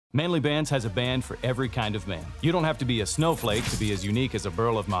Manly Bands has a band for every kind of man. You don't have to be a snowflake to be as unique as a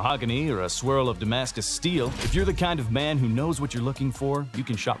burl of mahogany or a swirl of Damascus steel. If you're the kind of man who knows what you're looking for, you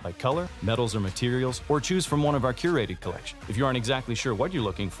can shop by color, metals or materials, or choose from one of our curated collection. If you aren't exactly sure what you're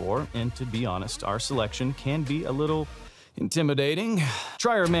looking for, and to be honest, our selection can be a little intimidating,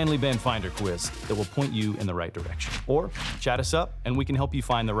 try our Manly Band Finder quiz that will point you in the right direction. Or chat us up and we can help you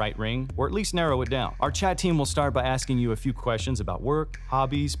find the right ring, or at least narrow it down. Our chat team will start by asking you a few questions about work,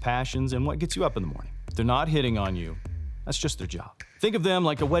 hobbies, passions, and what gets you up in the morning. If they're not hitting on you, that's just their job. Think of them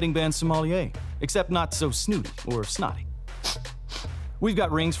like a wedding band sommelier, except not so snooty or snotty. We've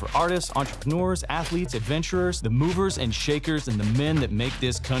got rings for artists, entrepreneurs, athletes, adventurers, the movers and shakers, and the men that make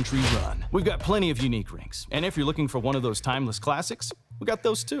this country run. We've got plenty of unique rings. And if you're looking for one of those timeless classics, we got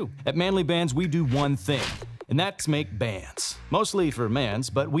those too. At Manly Bands, we do one thing, and that's make bands. Mostly for mans,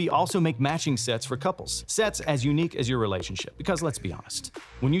 but we also make matching sets for couples. Sets as unique as your relationship, because let's be honest,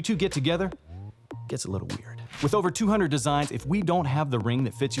 when you two get together, it gets a little weird. With over 200 designs, if we don't have the ring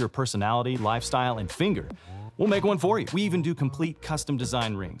that fits your personality, lifestyle, and finger, we'll make one for you. We even do complete custom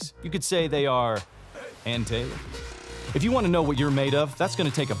design rings. You could say they are hand-tailored. If you want to know what you're made of, that's going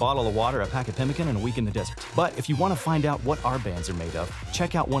to take a bottle of water, a pack of pemmican, and a week in the desert. But if you want to find out what our bands are made of,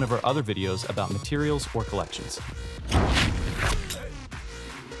 check out one of our other videos about materials or collections.